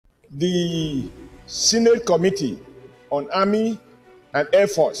the Senate Committee on Army and Air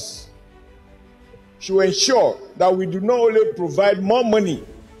Force should ensure that we do not only provide more money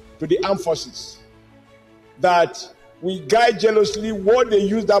to the armed forces, that we guide jealously what they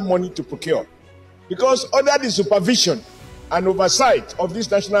use that money to procure. Because under the supervision and oversight of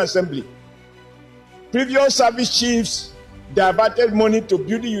this National Assembly, previous service chiefs diverted money to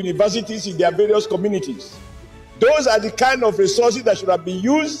build universities in their various communities. Those are the kind of resources that should have been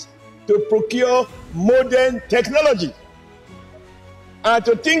used to procure modern technology. And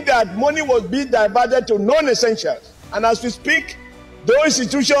to think that money was being diverted to non-essentials. And as we speak, those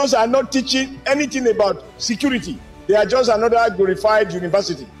institutions are not teaching anything about security. They are just another glorified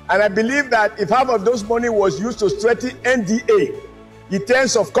university. And I believe that if half of those money was used to strengthen NDA in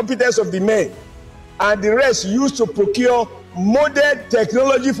terms of competence of the men, and the rest used to procure modern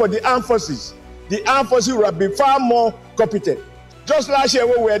technology for the armed forces would have been far more competent. Just last year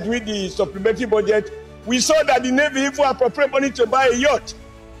when we were doing the supplementary budget, we saw that the Navy even appropriate money to buy a yacht.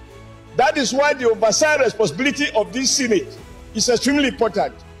 That is why the oversight responsibility of this Senate is extremely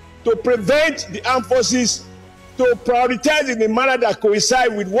important, to prevent the armed forces to prioritize in a manner that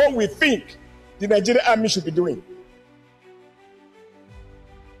coincides with what we think the Nigerian Army should be doing.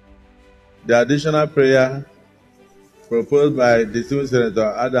 The additional prayer proposed by distinguished Senator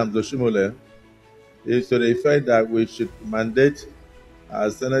Oshiomhole is to the effect that we should mandate our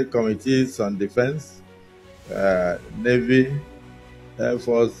Senate committees on defense, Navy, Air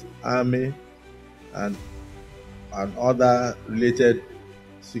Force, Army, and other related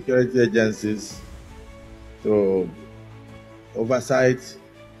security agencies to oversight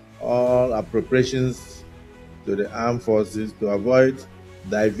all appropriations to the armed forces to avoid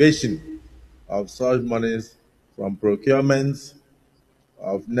diversion of such monies from procurement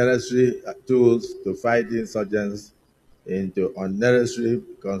of necessary tools to fight insurgents into unnecessary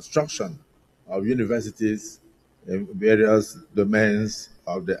construction of universities in various domains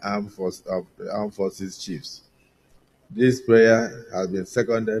of the armed forces chiefs. This prayer has been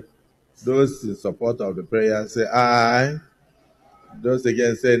seconded. Those in support of the prayer say aye. Those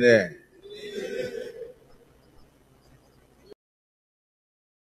against say nay.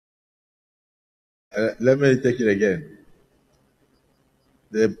 Let me take it again.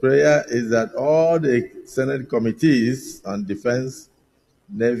 The prayer is that all the Senate committees on defense,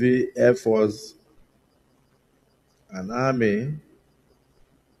 Navy, Air Force, and Army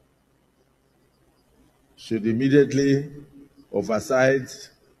should immediately oversight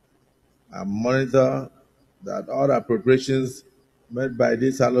and monitor that all appropriations made by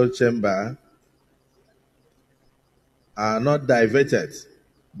this hallowed chamber are not diverted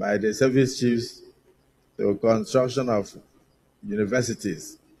by the service chiefs to construction of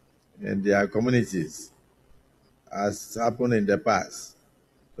universities in their communities, as happened in the past,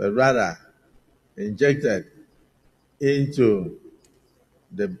 but rather injected into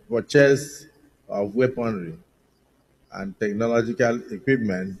the purchase of weaponry and technological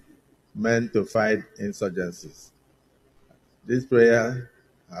equipment meant to fight insurgencies. This prayer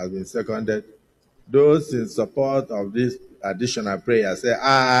has been seconded. Those in support of this additional prayer say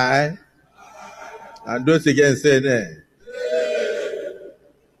aye. And those against say nay.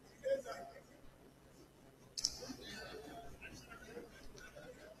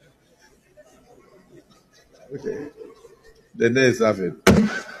 Okay. The nays have it.